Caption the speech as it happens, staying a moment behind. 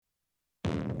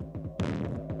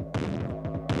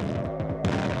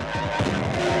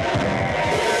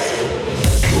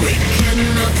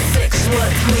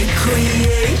what we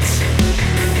create.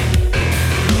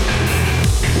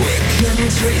 We can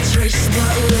retrace the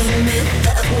limit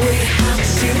that we have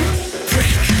to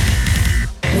break.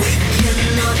 We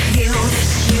cannot heal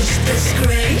this huge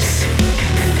disgrace,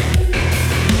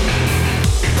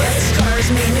 but scars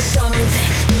mean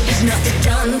something. It's not the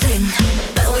done thing,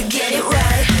 but we get it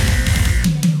right.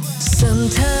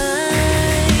 Sometimes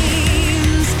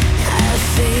I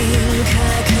think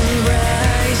I can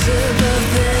rise above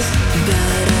this,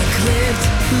 but I clipped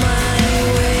my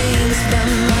wings by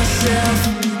myself.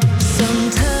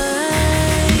 Sometimes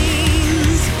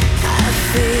I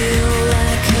feel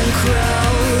I can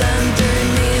crawl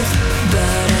underneath,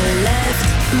 but I left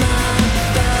my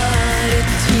body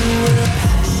to a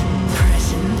past,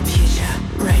 present, future,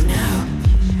 right now.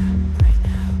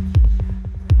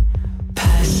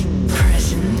 Past,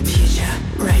 present, future,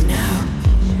 right now.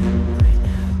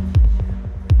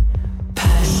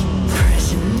 Past,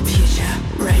 present, future,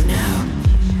 right now.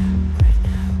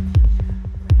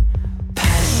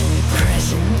 Past,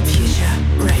 present, future,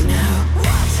 right now.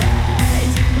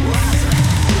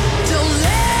 Don't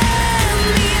let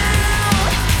me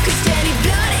out, 'cause steady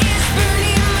blood is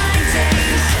burning my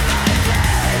days.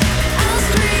 I'll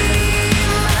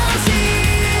scream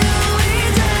until we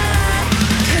die,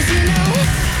 'cause you know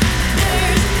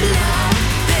there's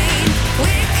nothing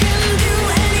we can do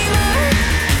anymore.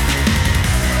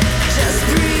 Just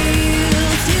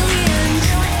breathe till the end.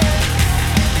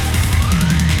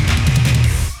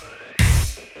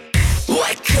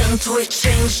 Why can't we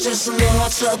change this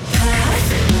mortal path?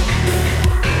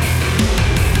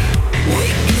 We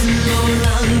can no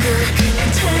longer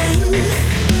contain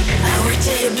our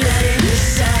dead blood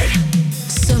inside.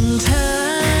 Sometimes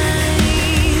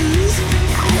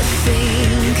I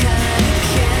think I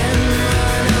can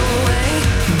run away,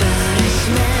 but I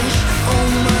smash all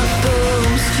my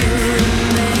bones to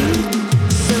remain.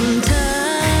 Sometimes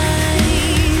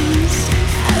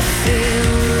I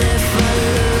feel if I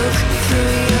look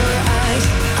through your eyes,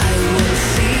 I will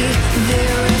see the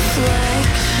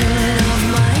reflection of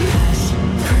my past,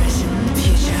 present,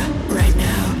 future, right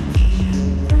now.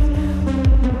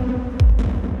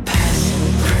 Past,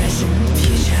 present,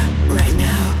 future, right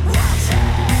now.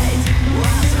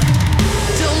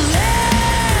 Don't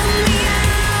let me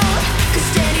out, 'cause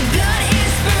steady blood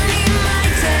is burning my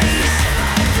days.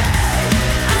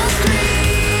 I'll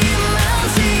scream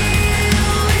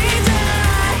until we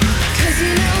die, 'cause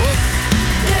you know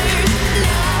there's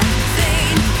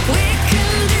nothing we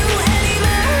can do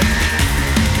anymore.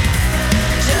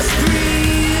 Just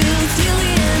breathe till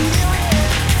the end.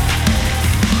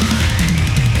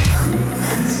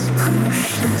 Let's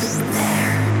push us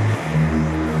there.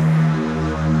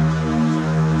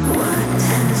 What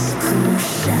has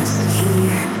pushed us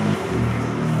here?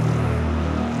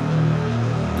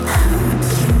 How do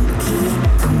you keep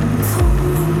on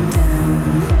falling down?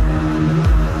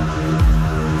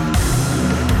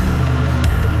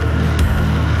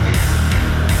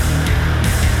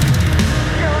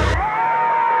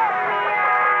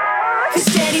 Cause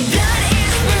steady blood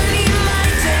is burning my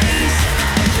days.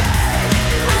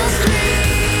 I'll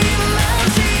scream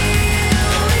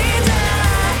until we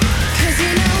die, 'cause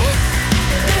you know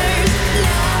there's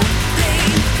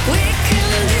nothing we can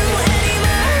do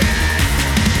anymore.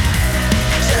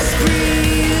 Just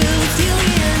breathe till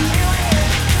the end.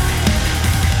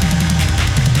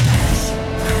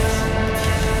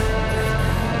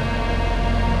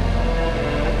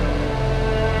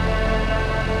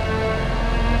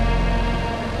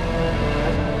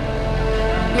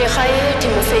 Michail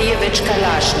Timofejewitsch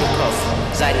Kalaschnikow.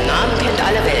 Seinen Namen kennt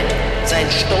alle Welt. Sein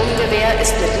Sturmgewehr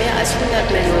ist mit mehr als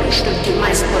 100 Millionen Stück die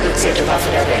meistproduzierte Waffe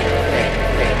der Welt.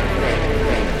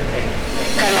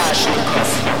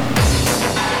 Kalaschnikow.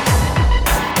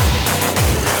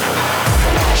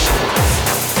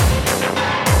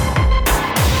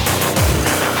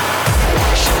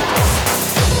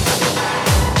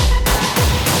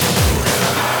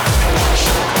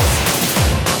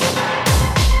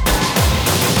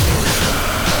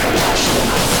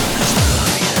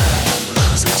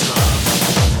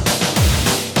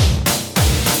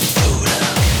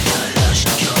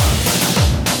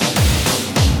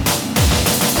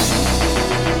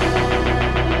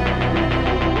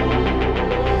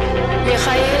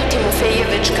 Michail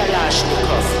Timofejewitsch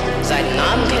Kalaschnikow. Seinen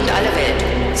Namen kennt alle Welt.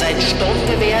 Sein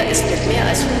Sturmgewehr ist mit mehr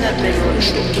als 100 Millionen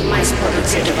Stück die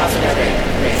meistproduzierte Waffe der Welt.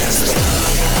 Kalashnikov.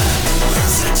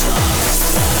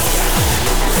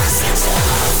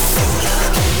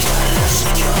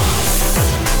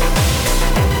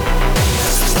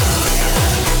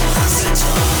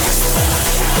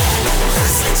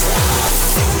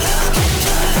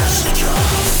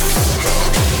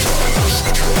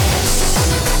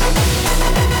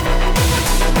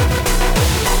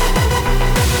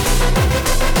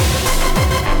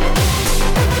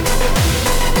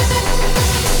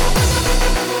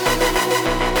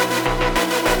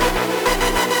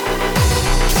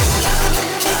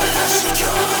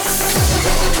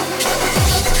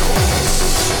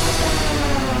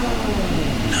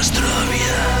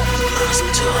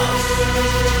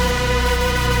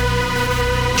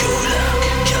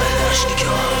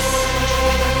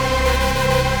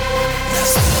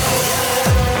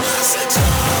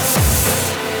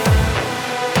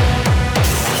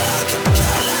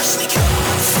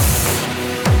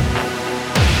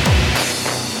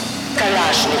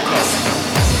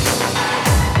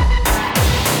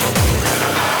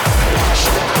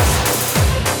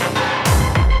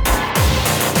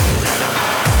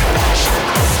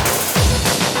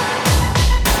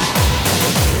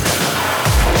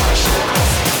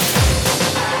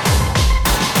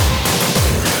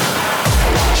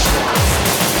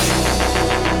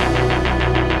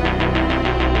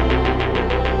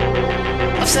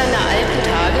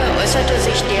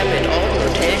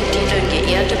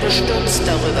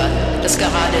 dass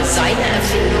gerade seine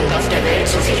Erfindung auf der Welt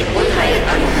so viel Unheil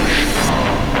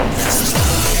anrichtet.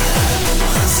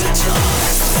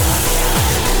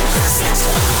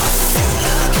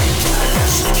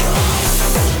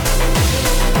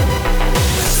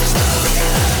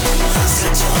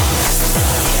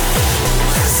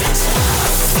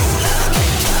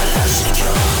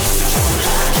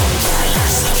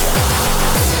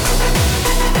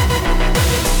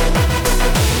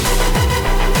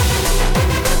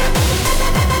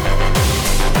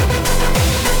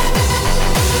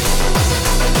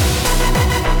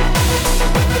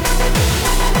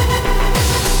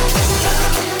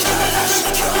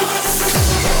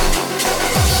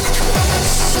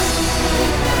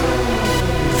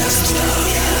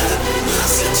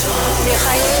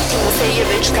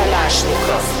 Timofejewitsch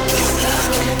Kalaschnikow.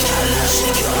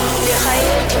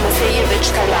 Michail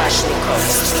Timofejewitsch Kalaschnikow.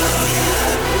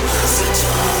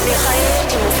 Michail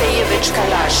Timofejewitsch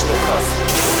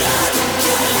Kalaschnikow.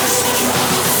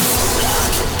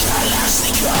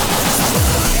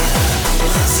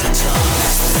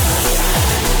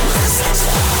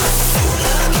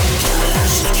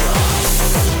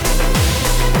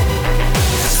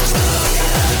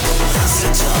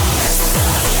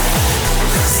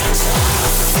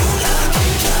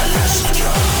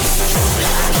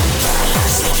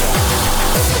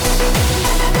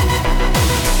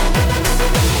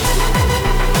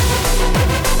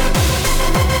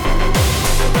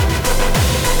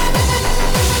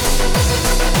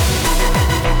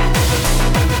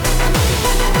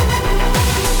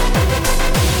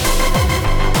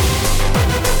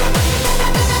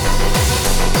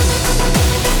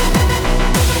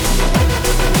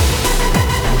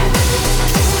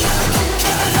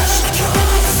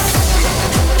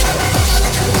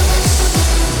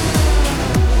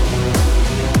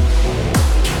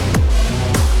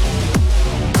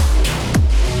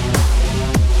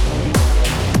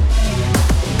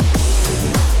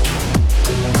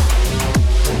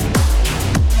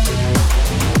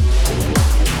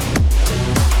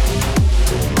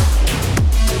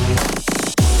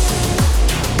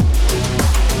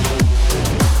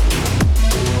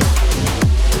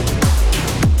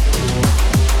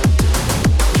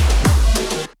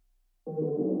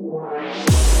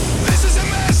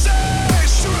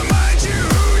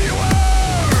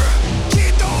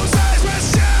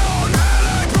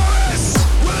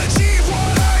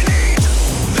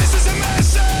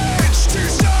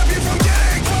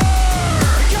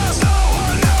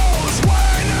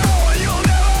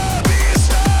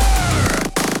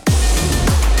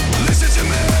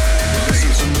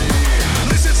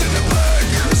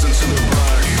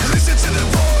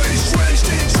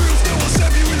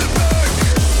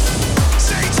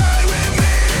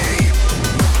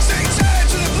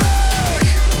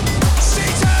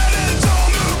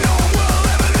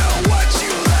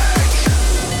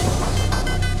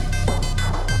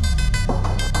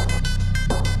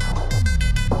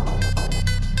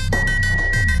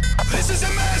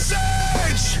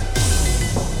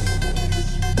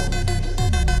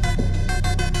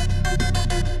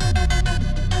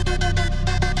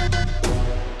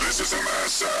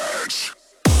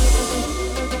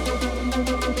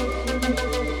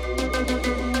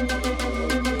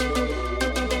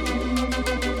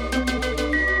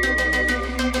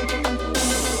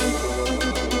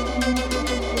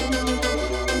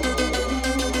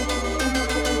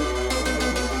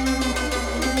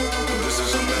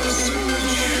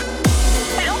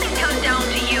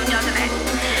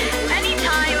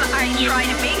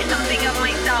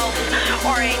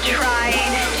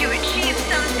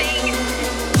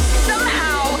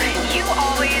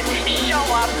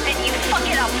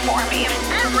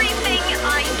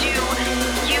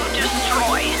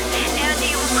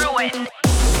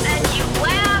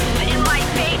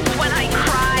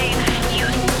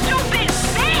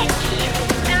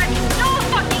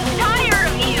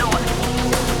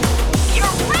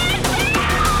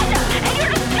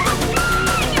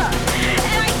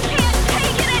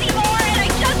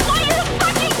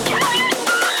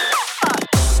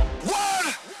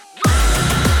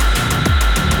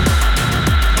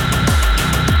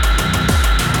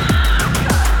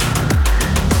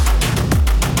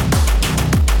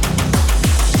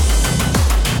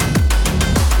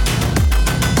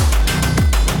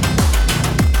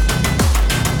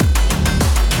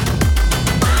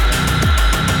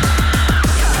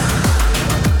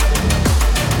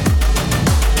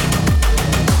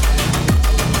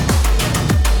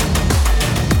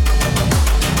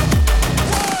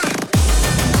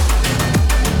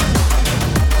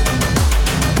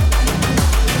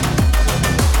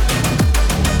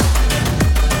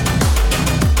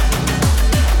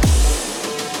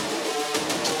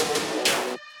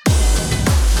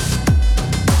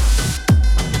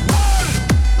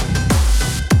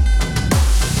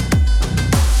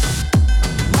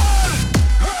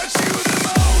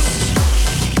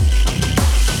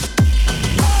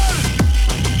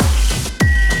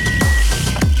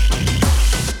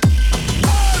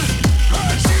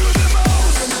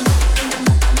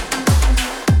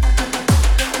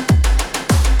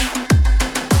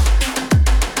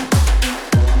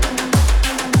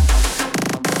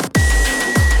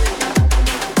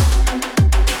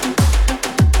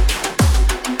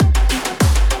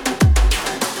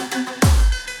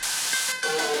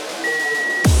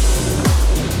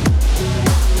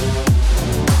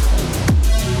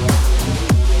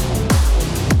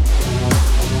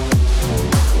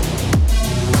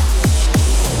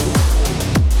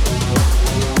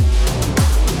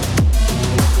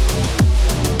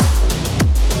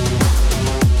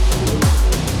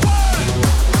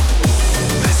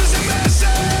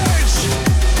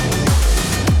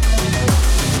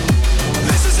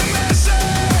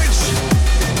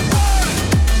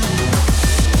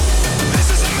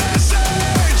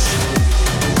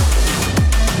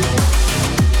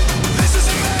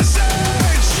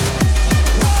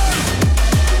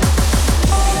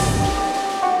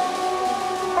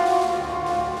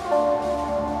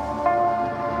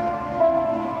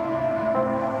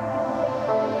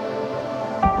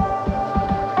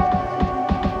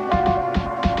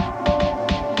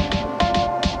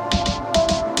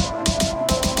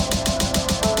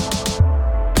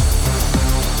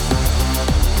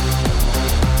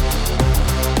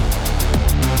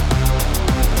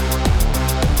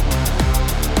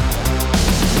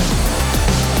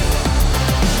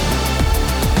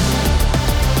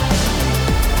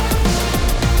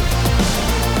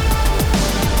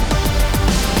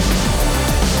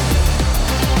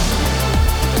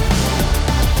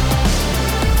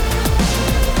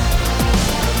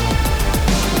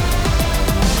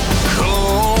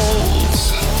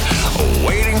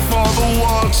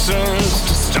 waters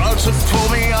to start to pull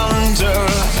me under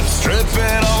and strip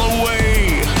it all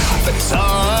away. The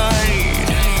tide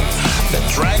that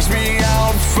drags me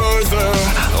out further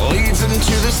leads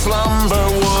into the slumber.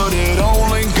 Would it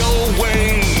only go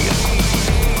away?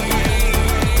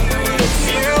 If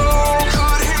you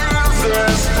could hear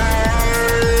this pain,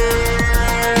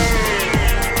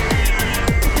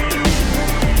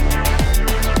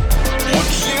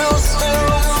 would you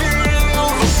still feel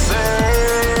the same?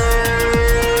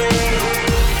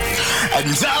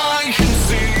 And I can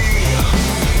see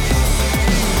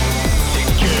it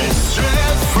gets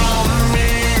stripped from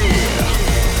me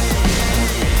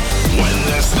when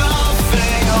there's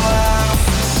nothing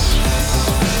left.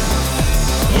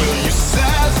 Will you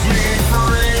set me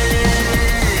free?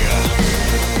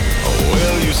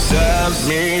 Will you set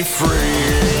me free?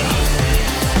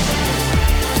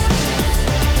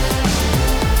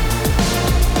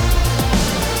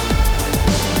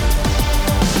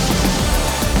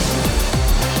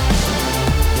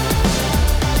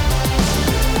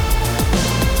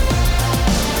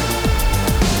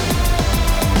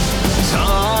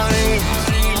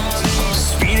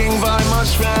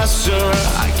 Much faster,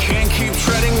 I can't keep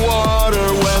treading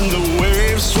water when the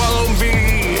waves swallow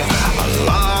me. A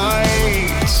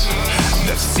light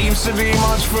that seems to be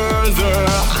much further.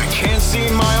 I can't see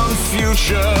my own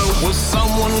future. Will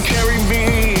someone carry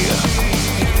me?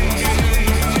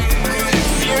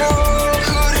 If you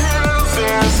could hear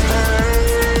this pain,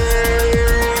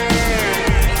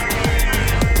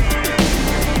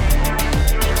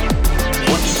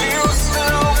 would you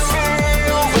still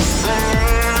feel the same?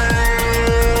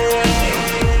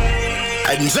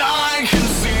 And I can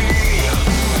see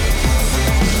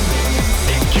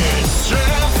it gets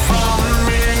stripped from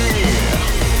me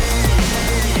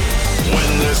when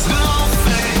there's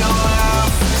nothing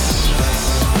left.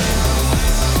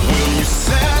 Will you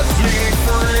set me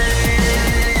free?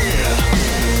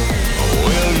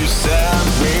 Will you set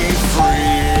me free?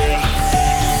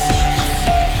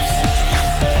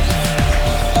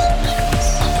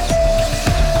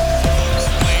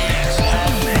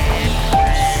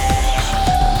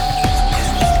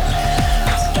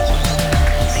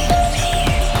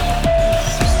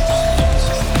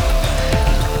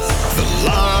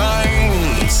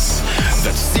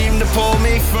 Pull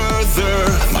me further,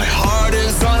 my heart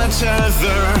is on a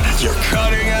tether. You're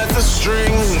cutting at the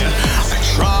string. I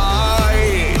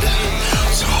tried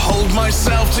to hold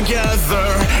myself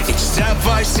together. Each step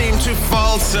I seem to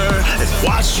falter and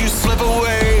watch you slip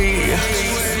away.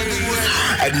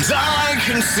 And I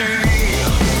can see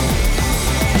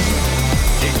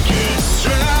it gets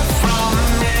stripped from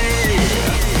me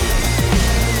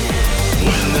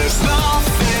when there's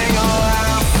nothing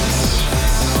left.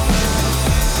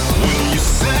 Will you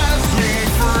set me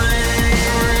free?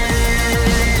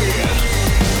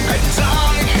 And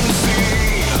I can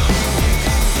see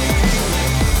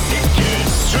it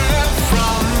gets stripped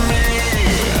from me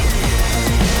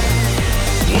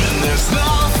when there's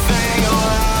nothing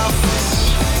left.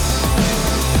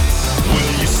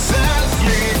 Will you set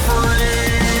me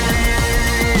free?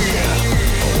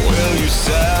 Will you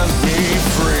set me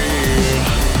free?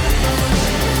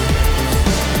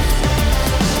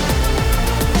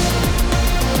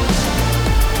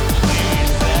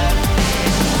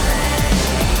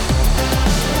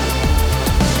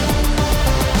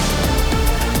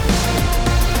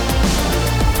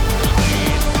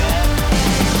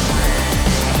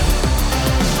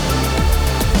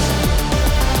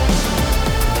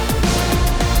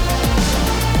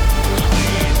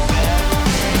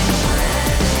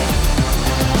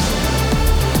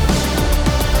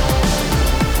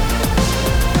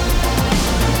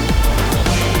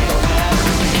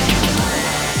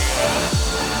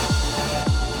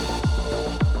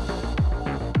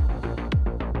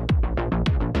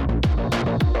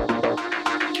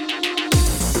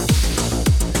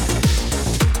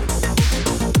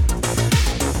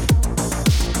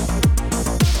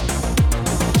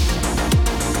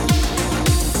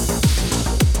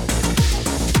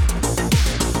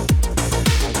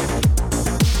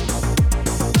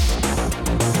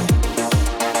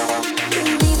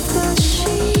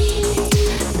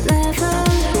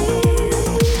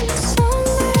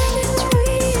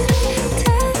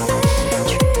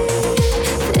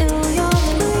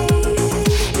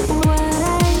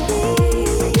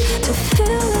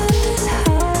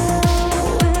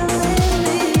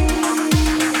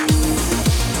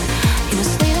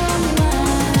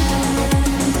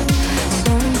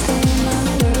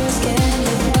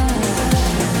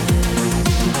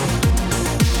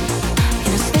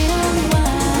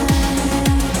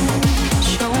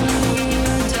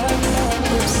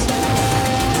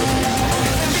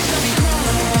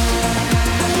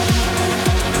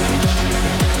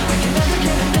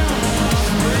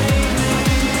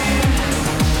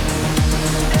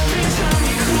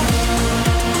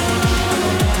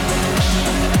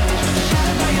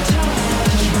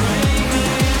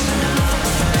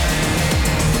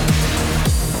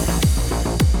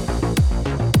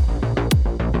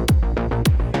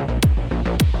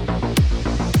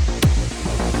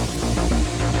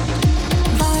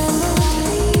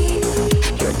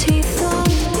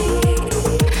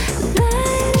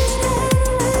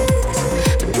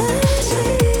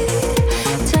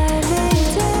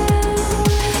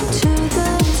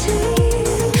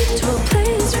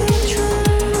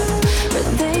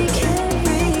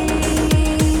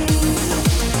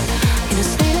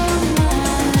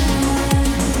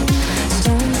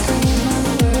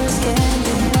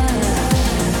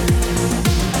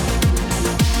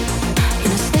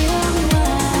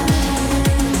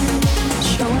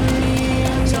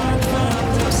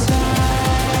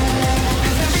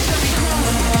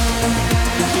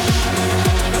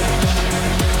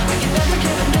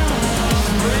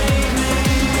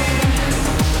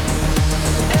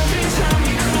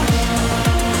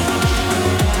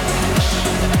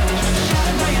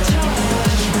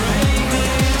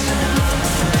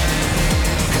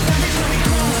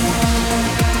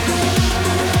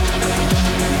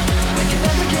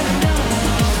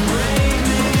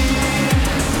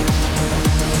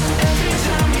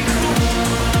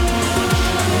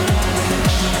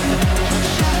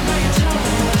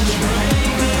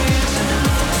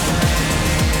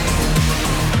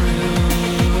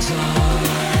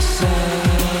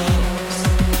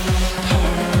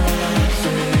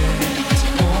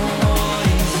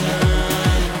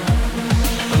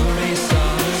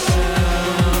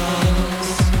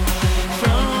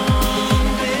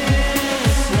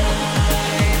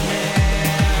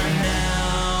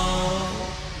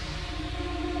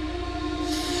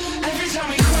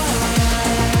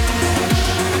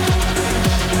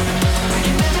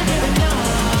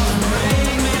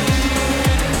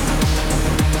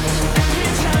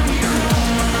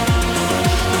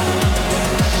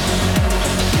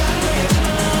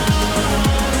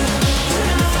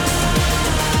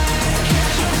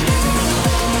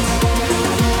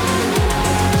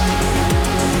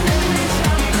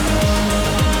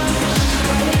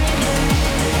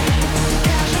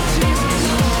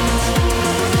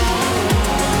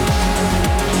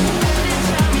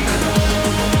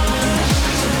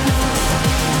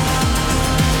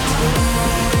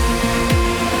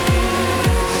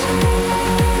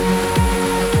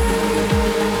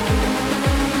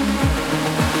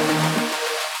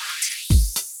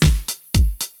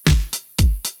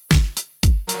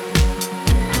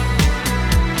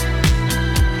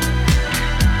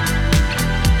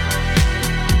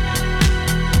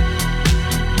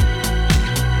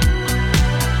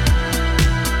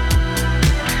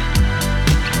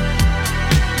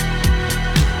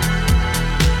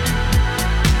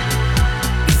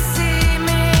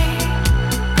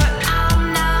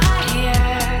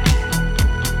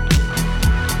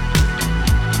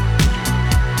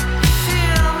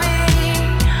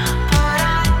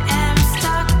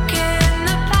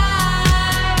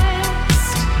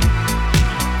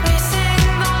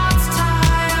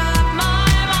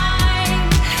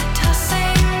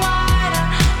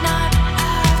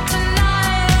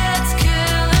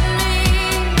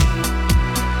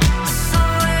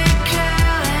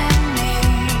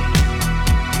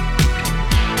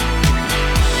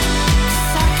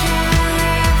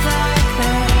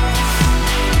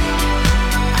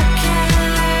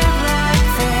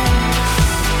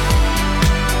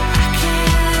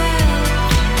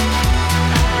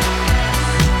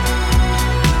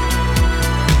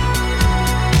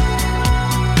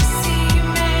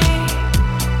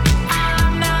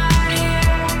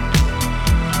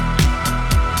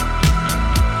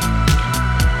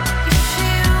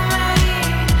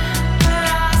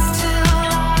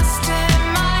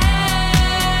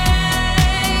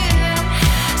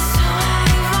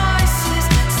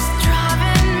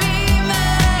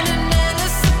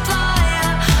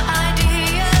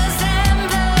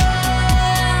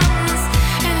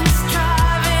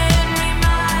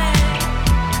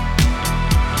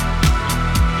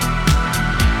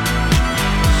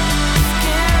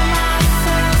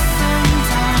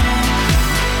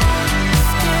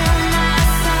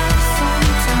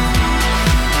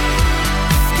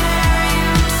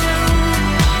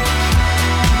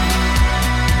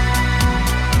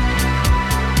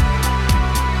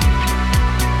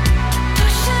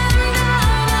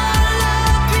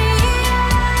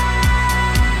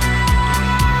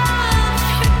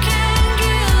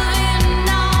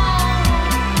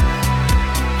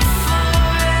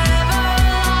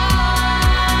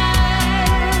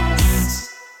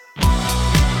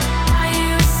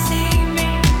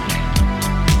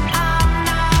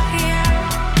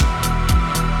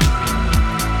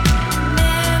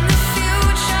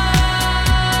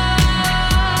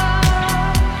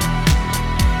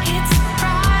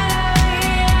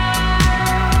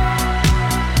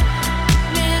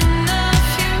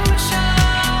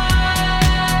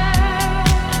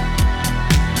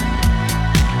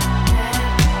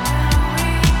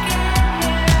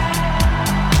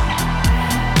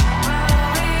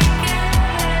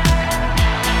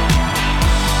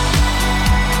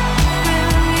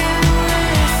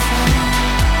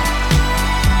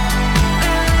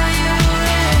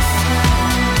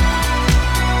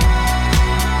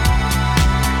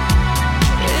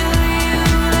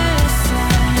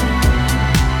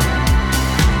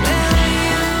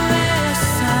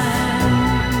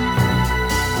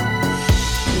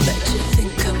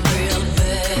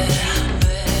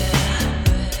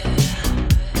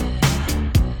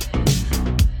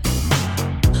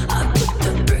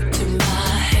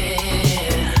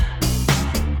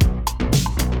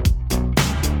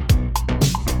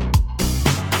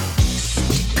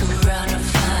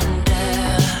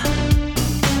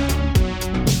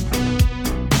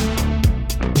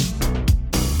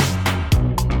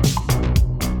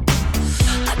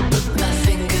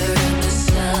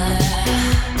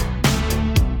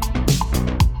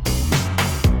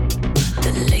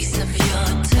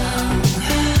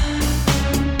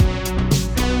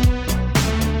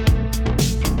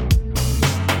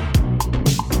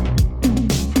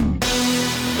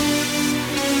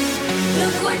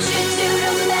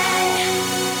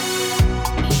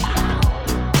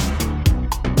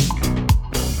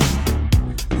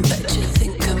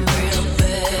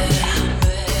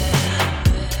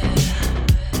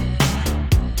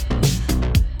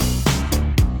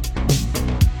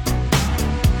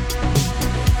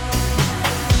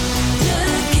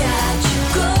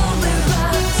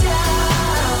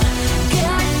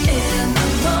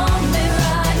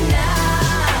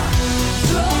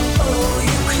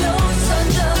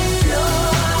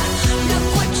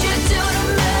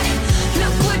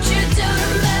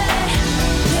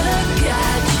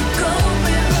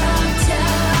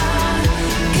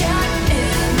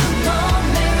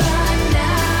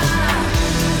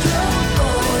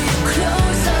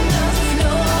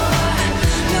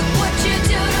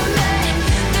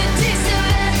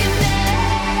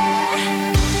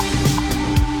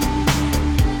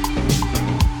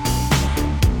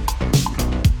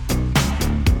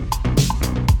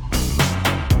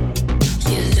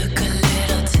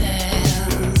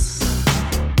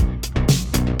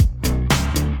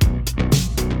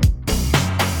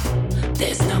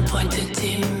 There's no point to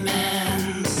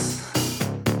demands.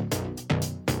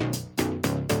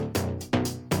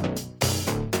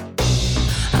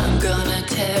 I'm gonna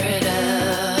tear it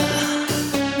up.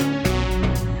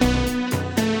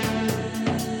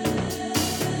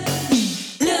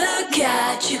 Look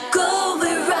at you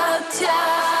going round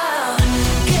town.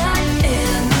 Get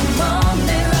in the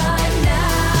moment right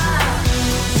now.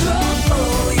 Throw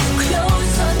all your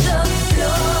clothes on the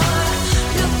floor.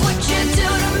 Look what you do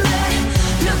to me.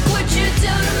 Look what you do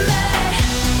to me.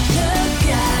 Look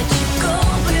at you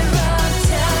going round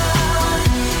town.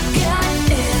 Get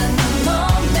in the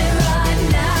moment right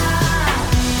now.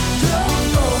 Throw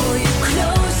all your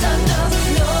clothes on the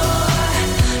floor.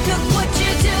 Look what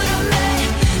you do to me.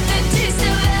 The taste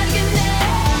of agony.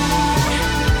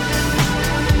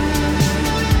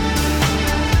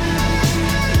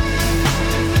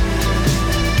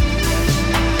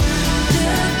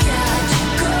 Look at you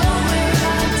going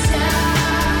round town.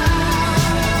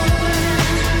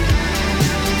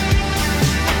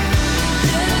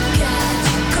 Look at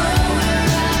you going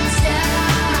round town.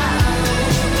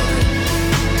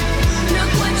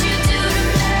 Look what you do to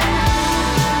me.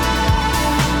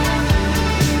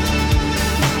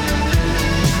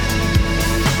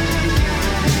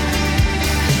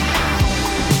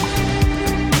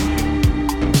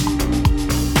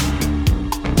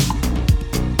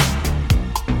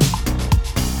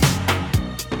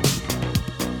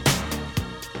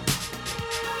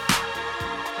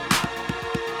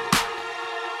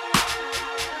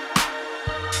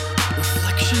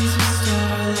 Reflections of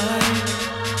starlight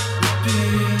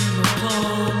beam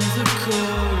upon the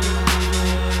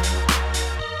corridor.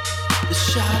 The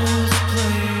shadows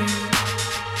play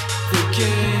the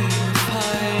game of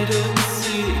hide and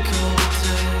seek all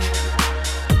day.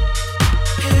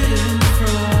 Hidden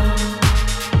from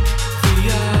the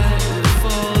eye that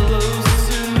follows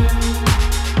suit.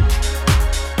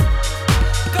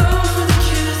 Bound for the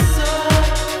kiss of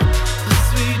the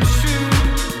sweet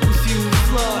truth you've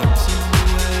locked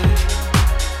away.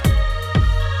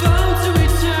 Bound to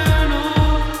eternal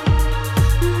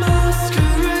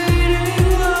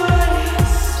masquerading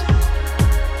lies.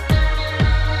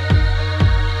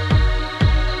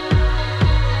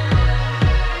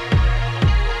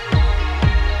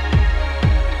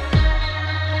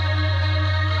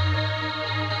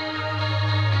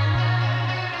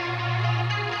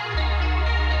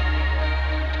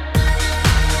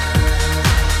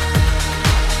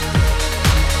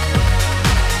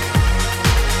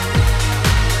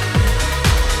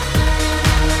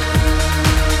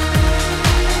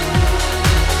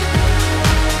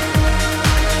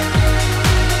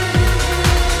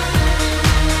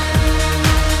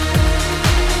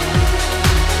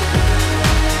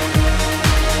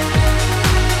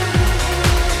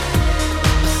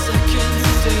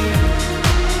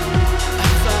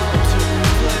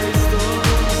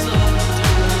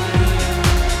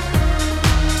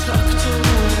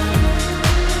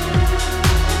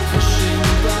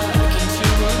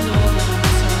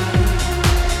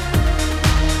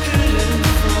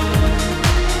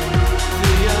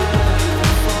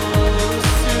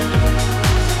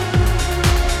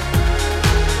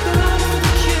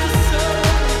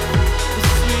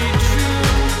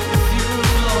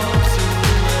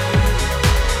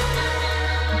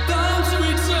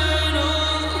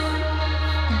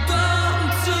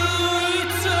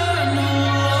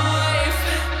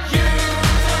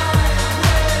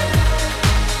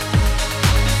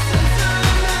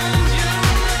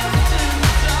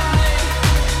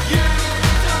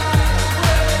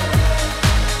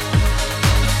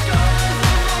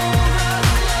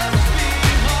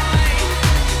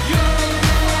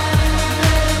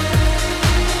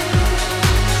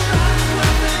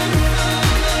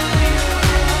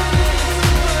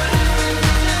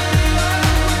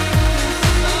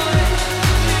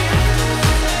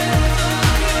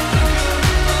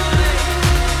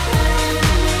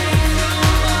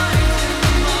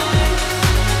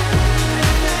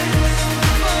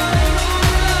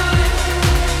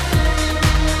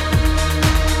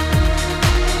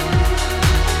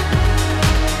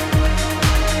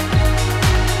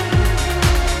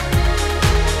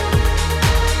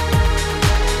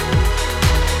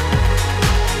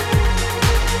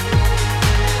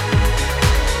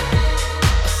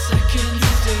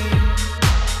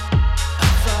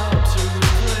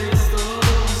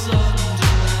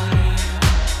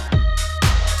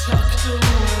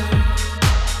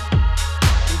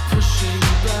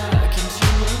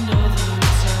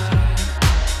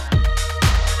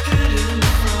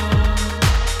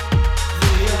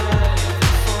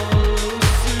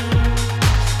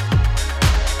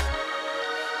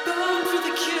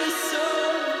 Inside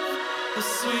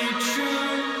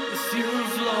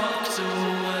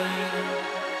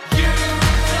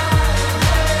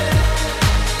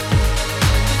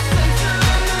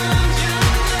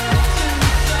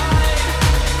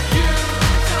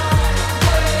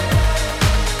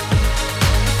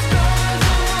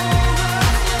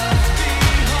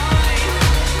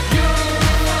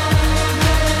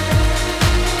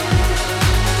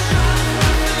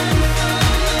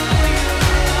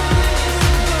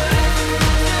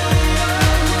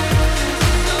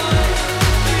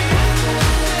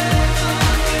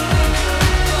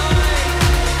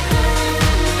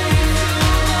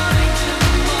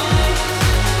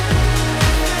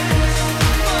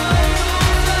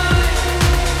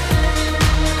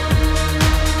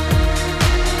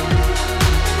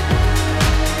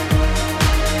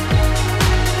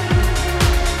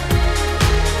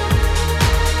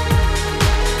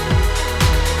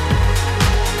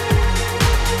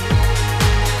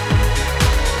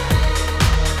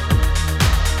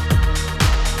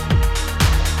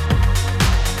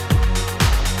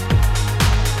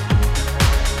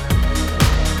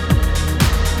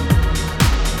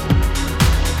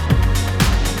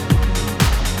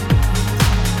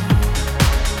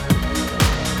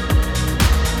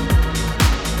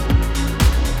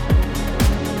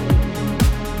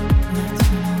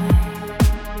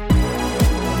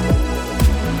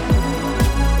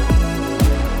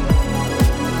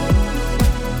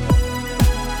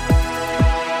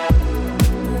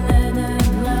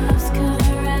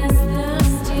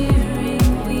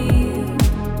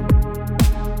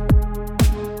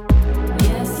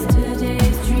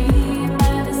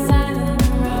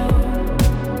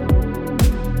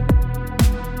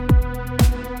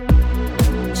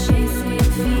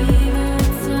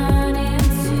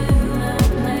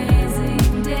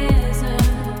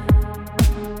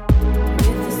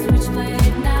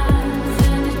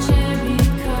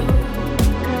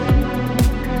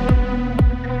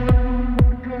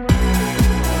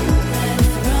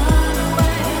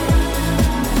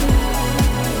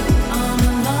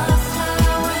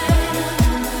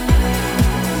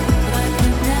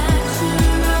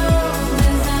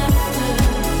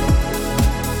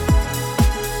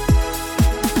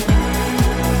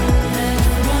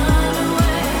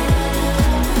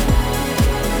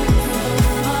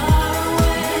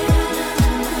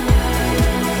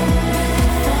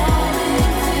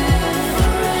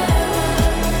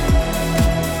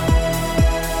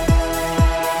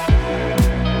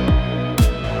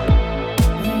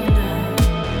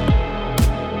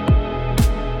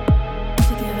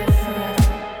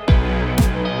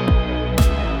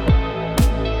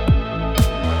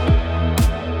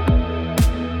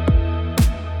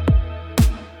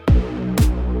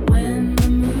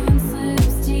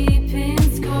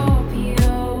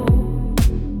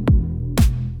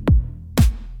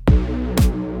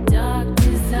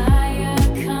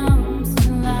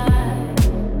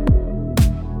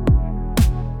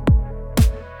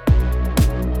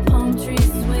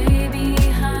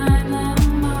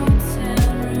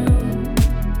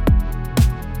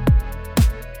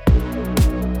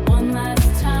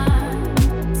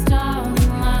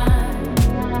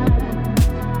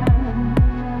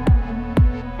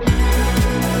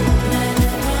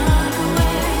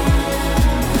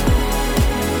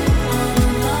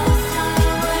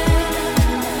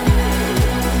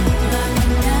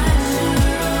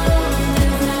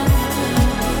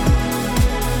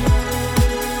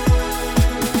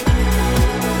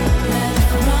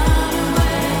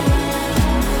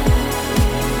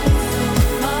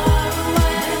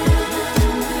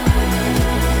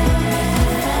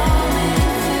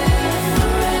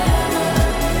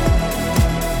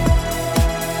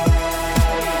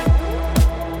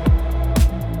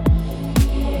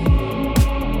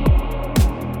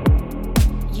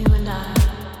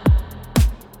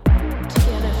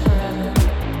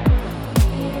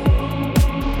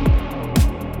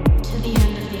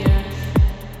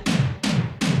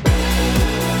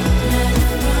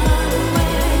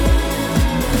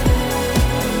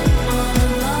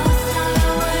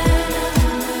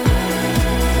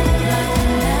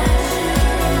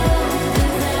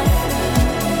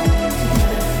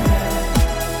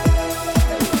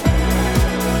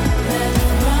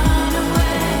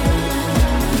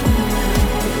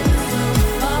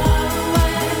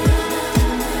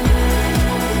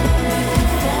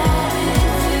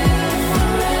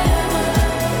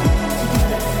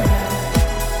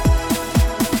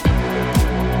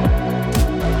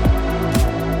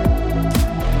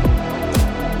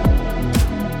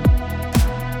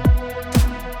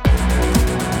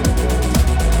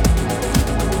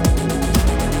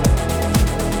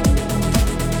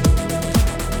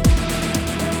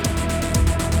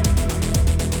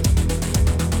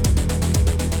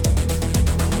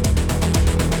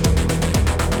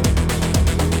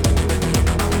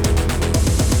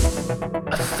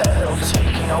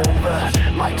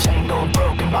my tangled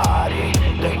broken body.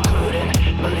 They couldn't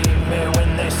believe me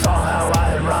when they saw how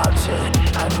I rotted.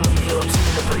 I kneel to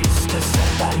the priestess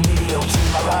and I kneel to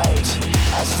my right.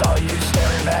 I saw you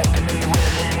staring back at me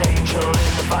with an angel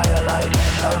in the firelight.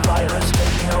 A virus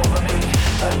taking over me,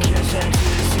 a kiss into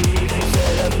the sea. They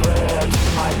said a prayer to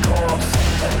my corpse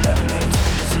and left me to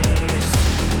disease.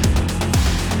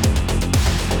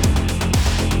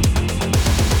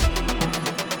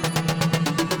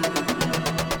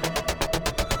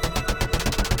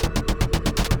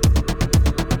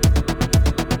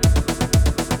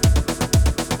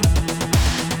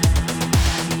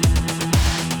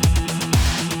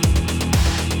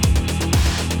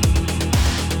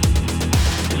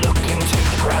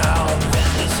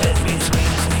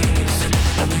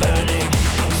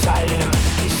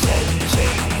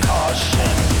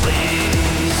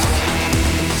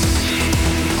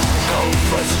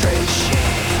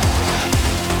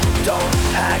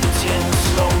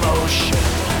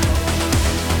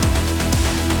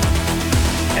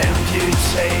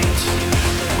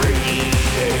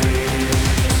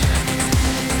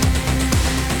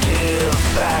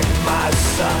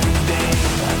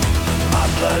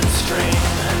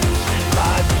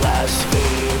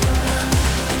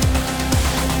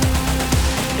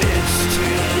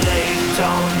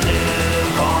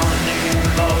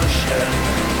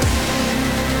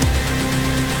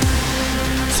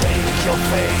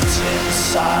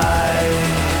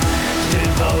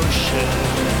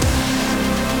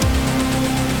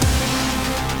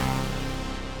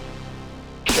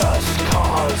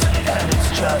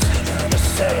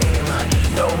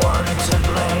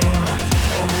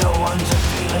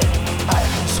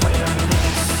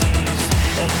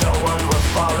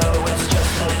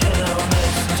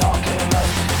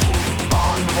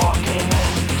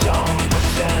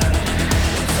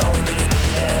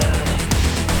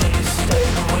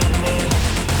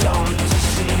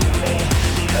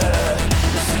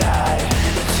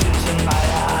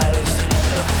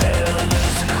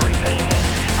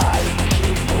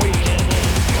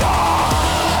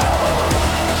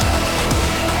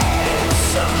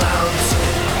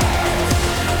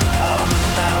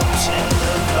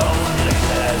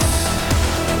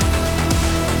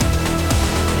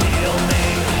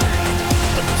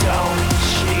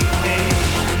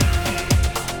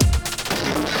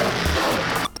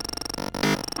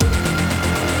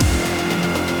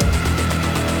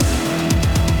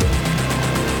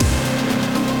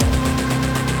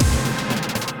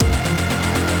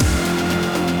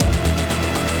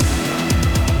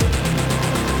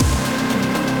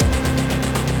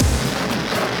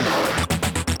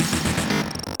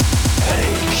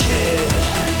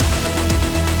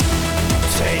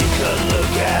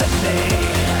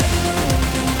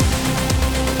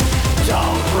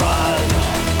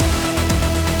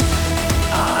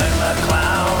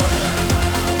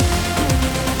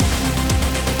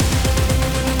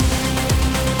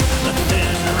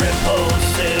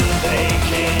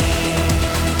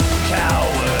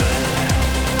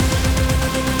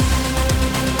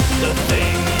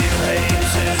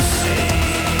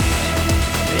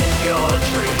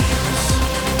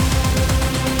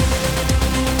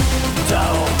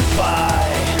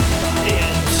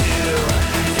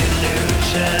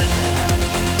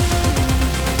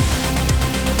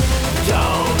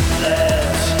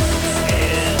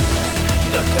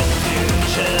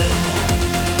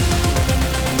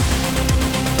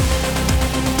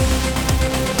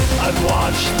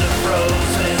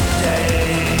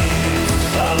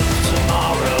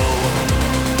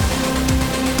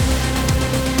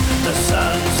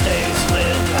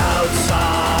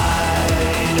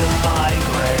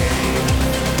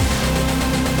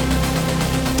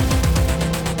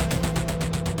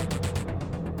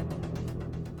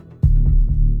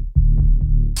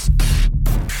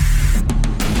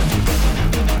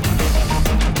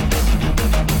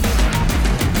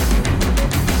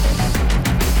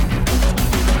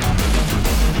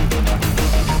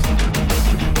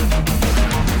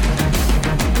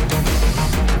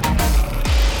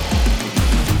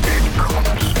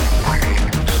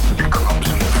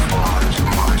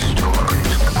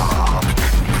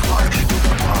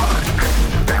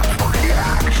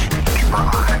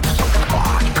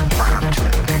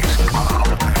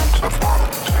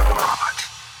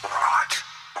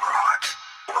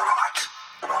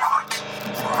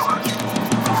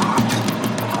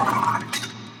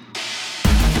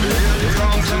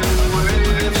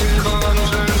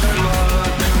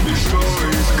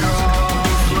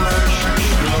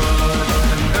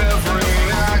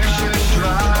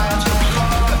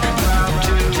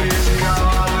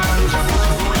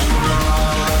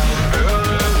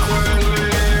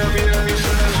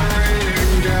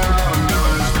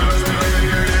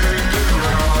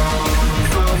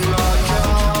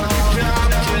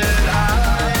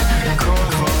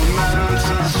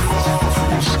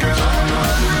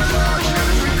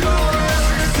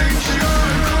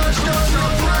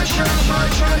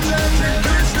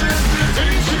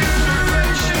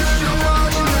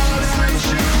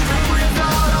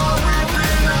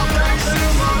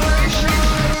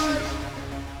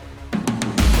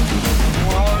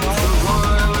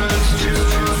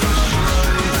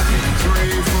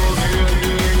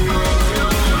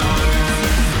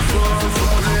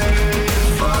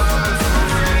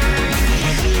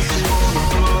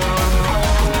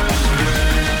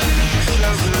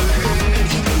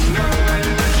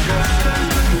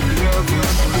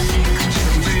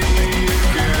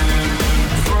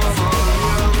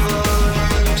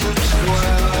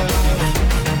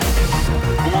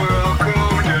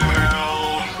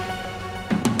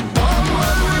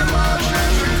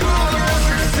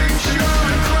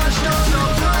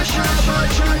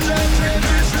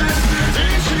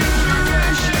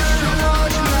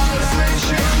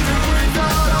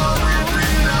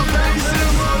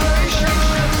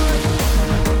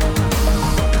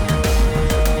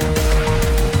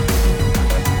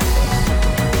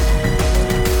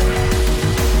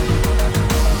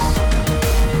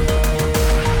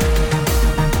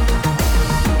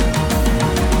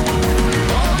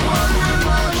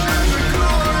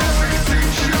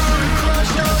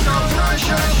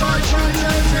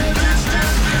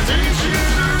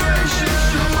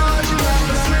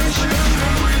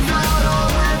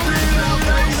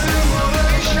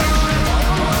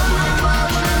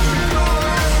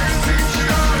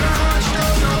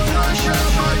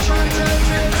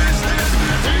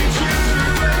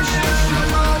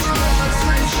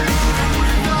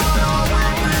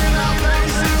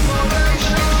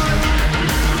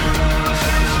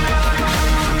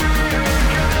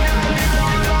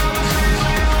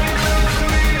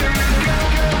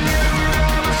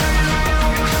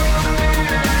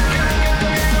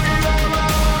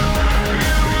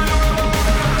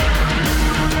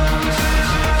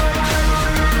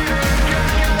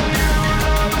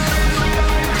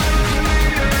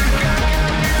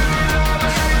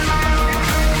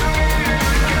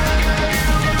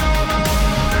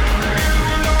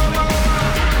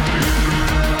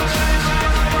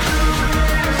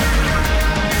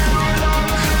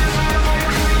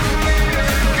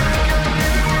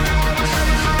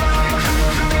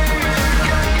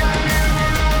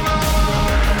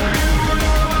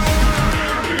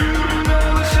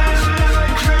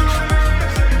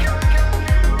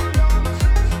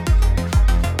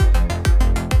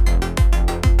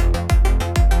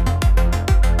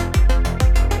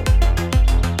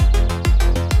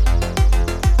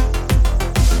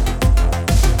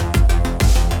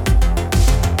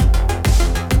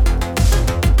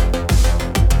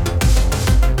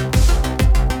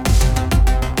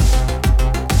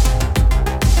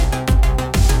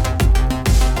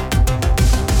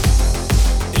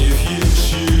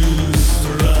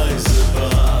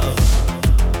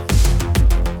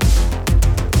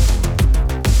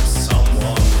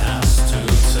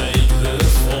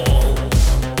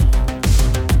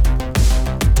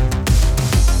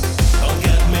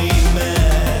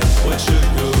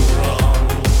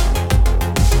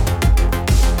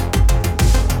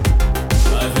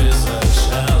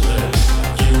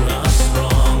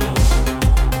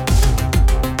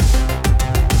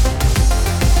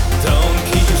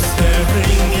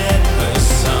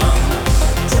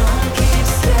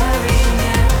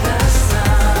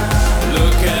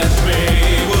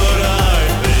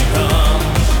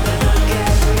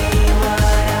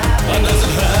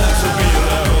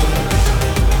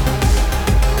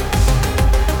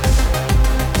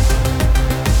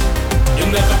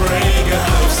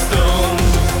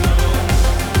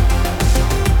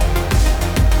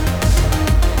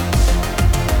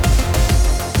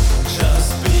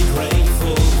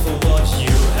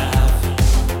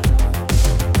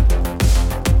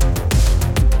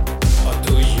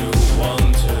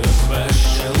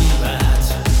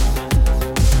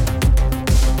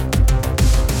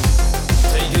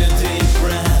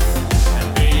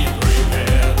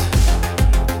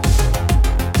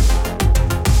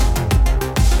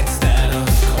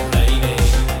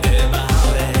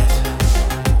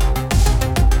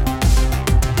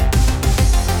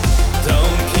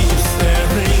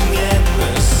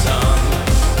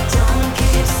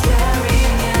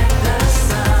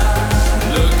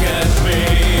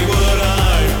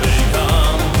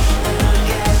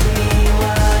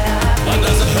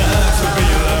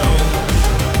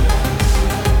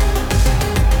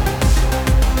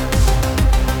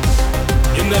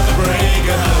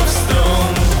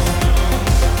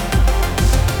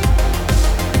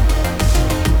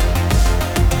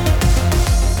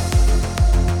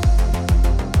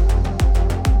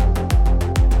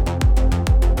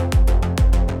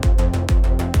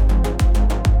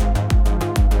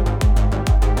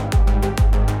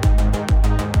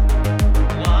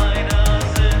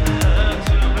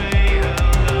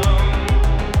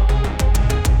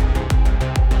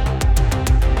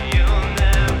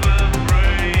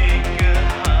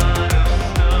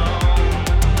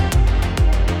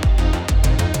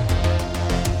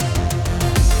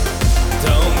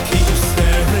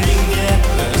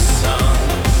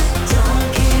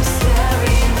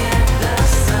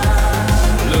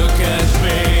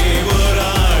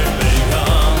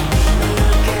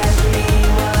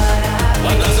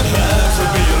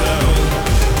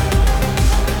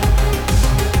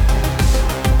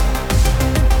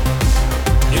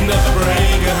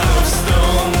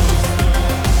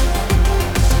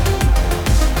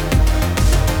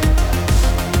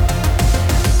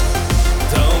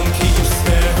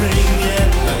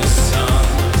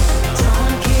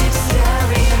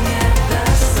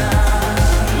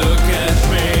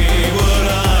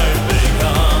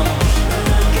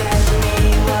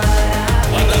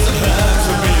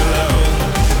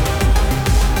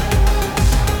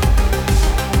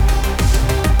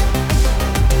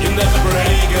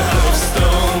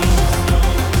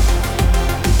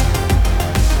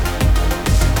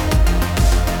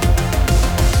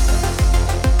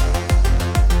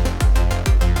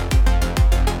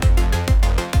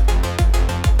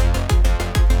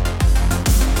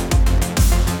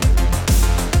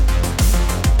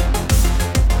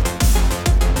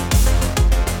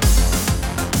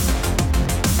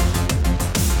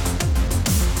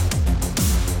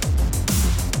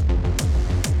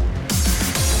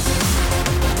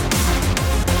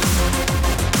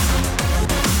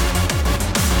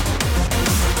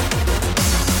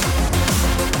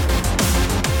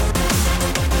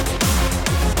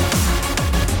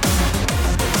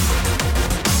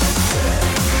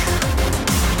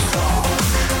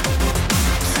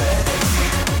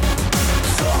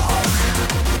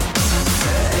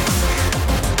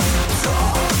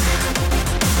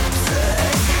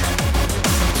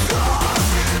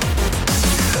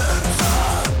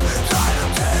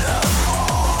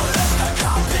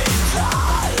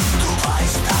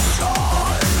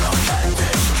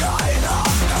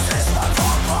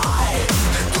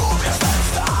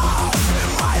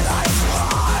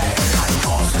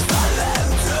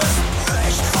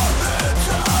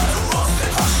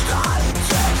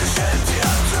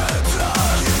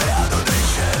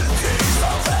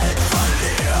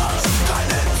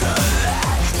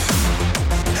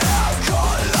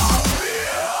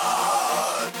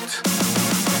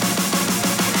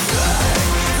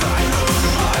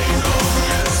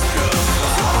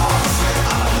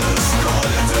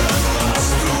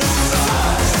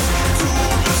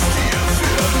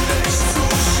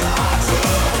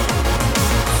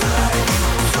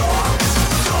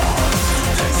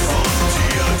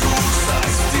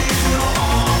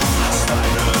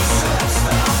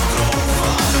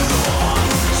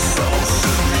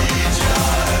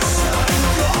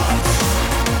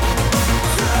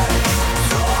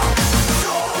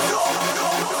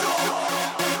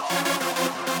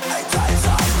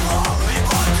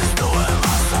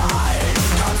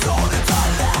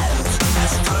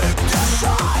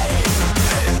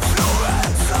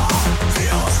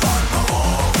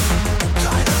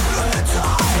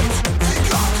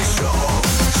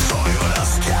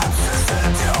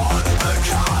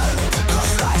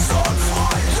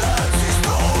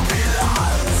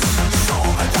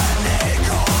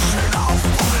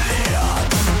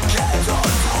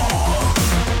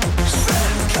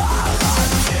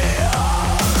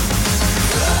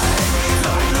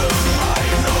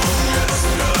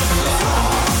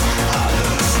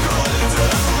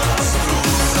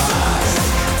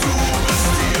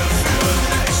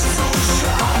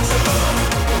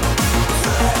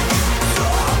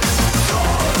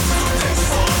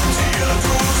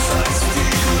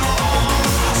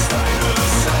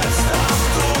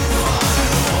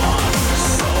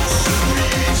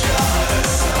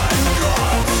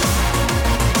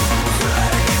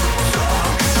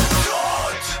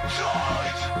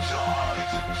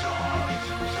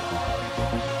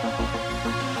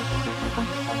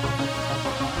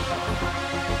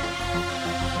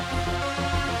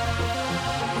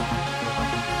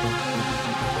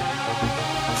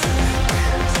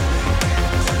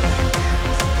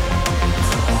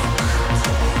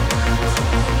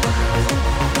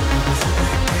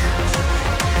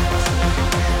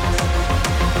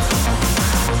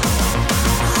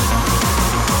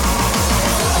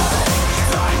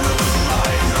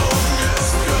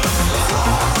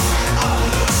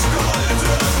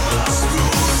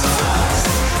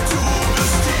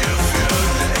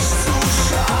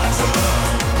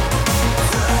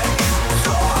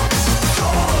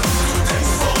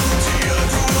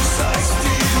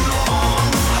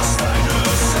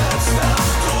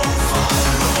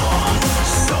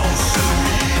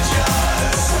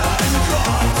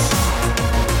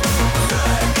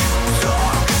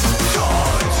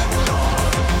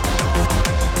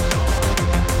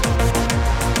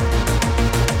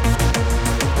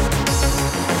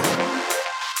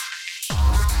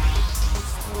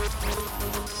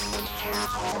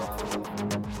 Thank you.